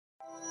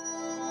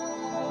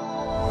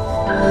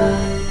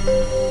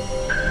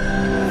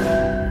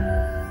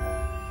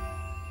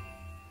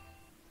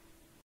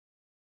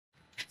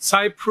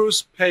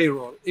Cyprus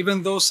Payroll.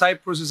 Even though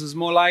Cyprus is a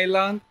small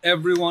island,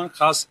 everyone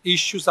has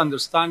issues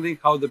understanding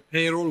how the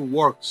payroll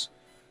works.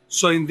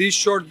 So in this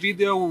short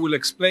video, we will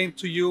explain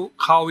to you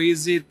how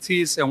easy it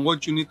is and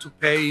what you need to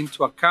pay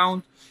into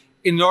account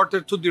in order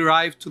to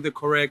derive to the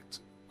correct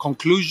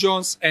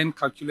conclusions and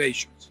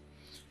calculations.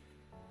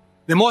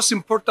 The most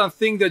important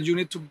thing that you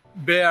need to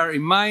bear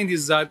in mind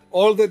is that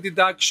all the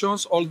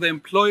deductions, all the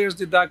employer's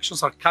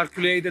deductions are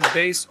calculated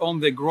based on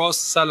the gross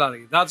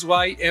salary. That's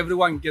why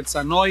everyone gets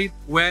annoyed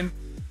when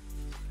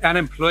an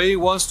employee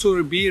wants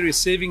to be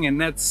receiving a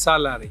net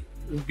salary.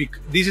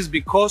 This is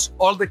because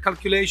all the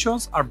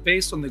calculations are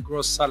based on the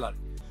gross salary.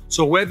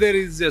 So whether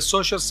it's the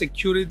Social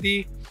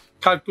Security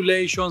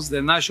calculations,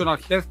 the National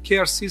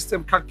Healthcare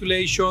System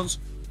calculations,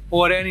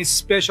 or any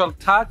special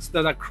tax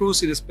that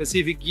accrues in a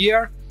specific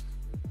year,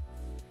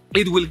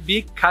 it will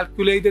be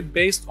calculated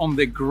based on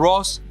the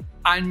gross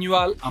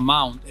annual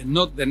amount and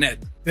not the net.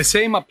 The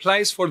same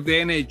applies for the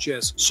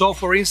NHS. So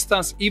for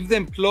instance, if the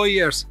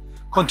employer's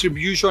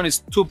contribution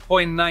is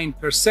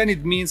 2.9%,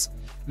 it means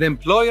the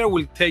employer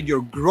will take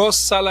your gross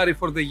salary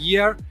for the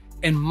year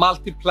and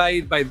multiply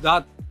it by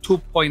that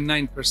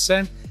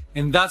 2.9%.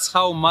 And that's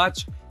how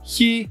much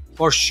he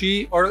or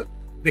she or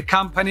the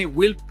company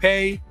will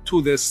pay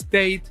to the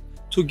state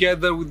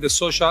together with the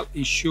social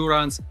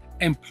insurance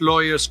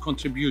employer's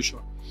contribution.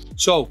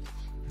 So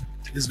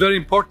it's very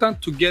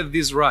important to get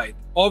this right.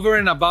 Over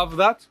and above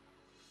that,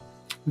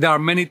 there are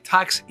many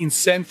tax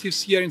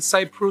incentives here in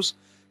Cyprus.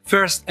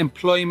 First,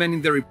 employment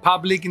in the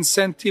Republic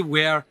incentive,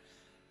 where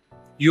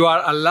you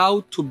are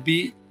allowed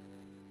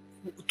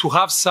to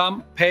have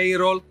some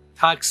payroll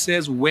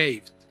taxes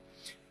waived.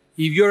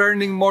 If you're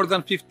earning more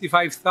than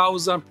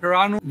 55,000 per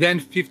annum, then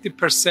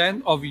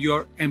 50% of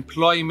your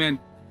employment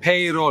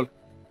payroll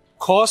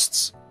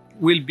costs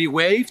will be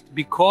waived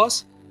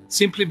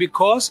simply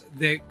because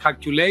the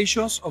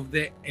calculations of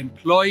the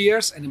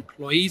employers and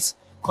employees'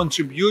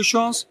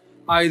 contributions,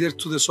 either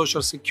to the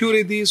Social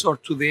Securities or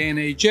to the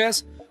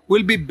NHS,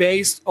 will be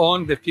based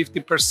on the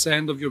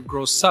 50% of your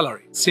gross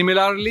salary.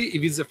 Similarly,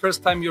 if it's the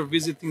first time you're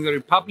visiting the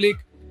Republic,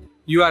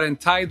 you are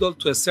entitled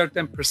to a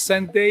certain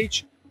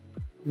percentage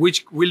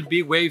which will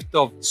be waived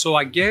off. So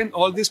again,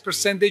 all these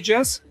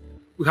percentages,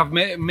 we have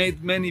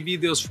made many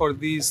videos for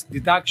these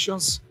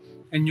deductions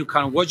and you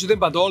can watch them,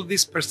 but all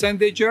these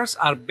percentages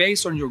are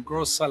based on your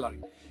gross salary.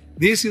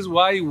 This is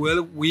why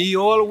we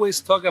always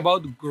talk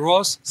about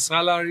gross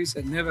salaries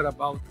and never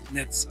about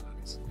net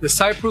salaries. The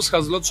Cyprus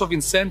has lots of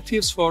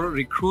incentives for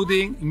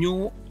recruiting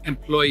new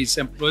employees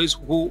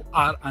who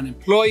are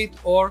unemployed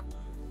or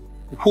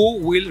who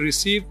will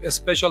receive a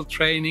special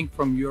training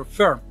from your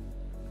firm.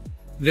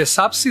 The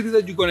subsidy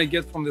that you're going to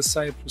get from the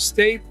Cyprus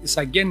state is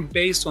again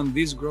based on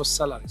this gross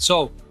salary.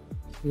 So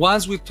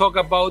once we talk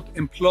about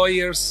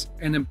employers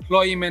and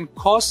employment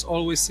costs,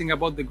 always think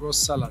about the gross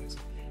salaries.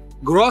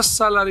 Gross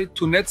salary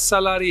to net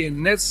salary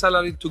and net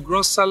salary to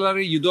gross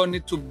salary, you don't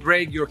need to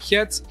break your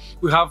heads.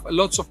 We have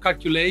lots of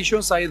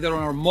calculations either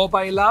on our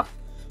mobile app,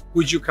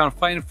 which you can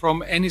find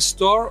from any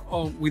store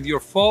or with your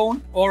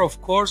phone, or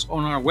of course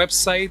on our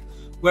website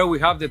where we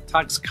have the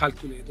tax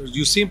calculators.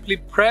 You simply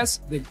press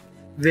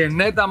the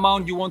net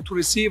amount you want to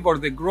receive or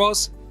the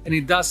gross, and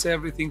it does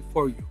everything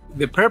for you.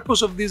 The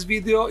purpose of this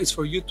video is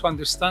for you to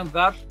understand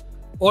that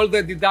all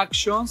the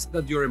deductions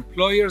that your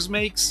employers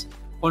makes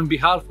on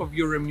behalf of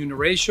your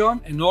remuneration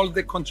and all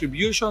the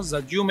contributions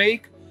that you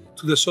make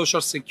to the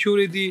Social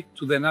Security,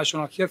 to the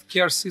National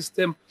Healthcare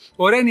System,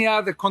 or any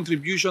other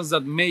contributions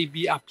that may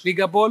be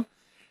applicable,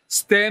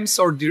 stems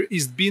or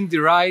is being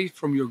derived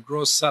from your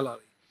gross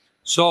salary.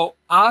 So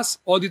as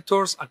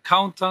auditors,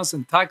 accountants,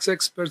 and tax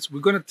experts,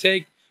 we're going to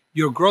take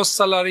your gross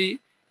salary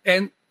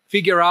and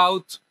figure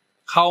out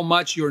how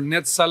much your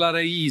net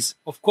salary is.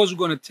 Of course, we're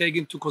going to take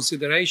into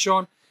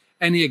consideration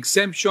any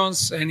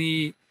exemptions,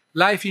 any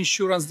life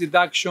insurance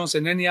deductions,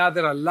 and any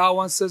other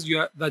allowances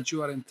that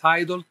you are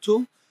entitled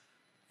to.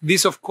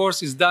 This, of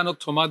course, is done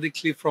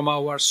automatically from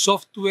our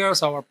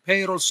softwares, our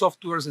payroll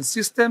softwares and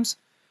systems.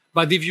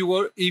 But if you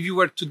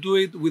were to do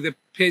it with a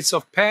piece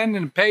of pen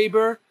and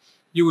paper,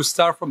 you will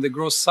start from the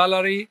gross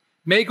salary,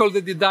 make all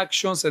the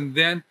deductions, and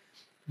then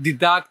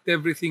deduct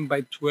everything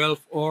by 12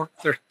 or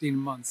 13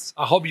 months.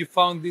 I hope you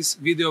found this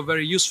video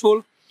very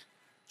useful.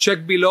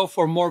 Check below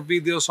for more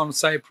videos on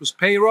Cyprus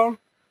Payroll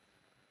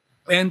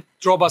and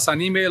drop us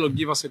an email or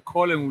give us a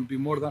call and we'll be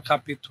more than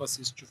happy to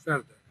assist you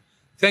further.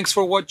 Thanks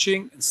for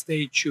watching and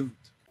stay tuned.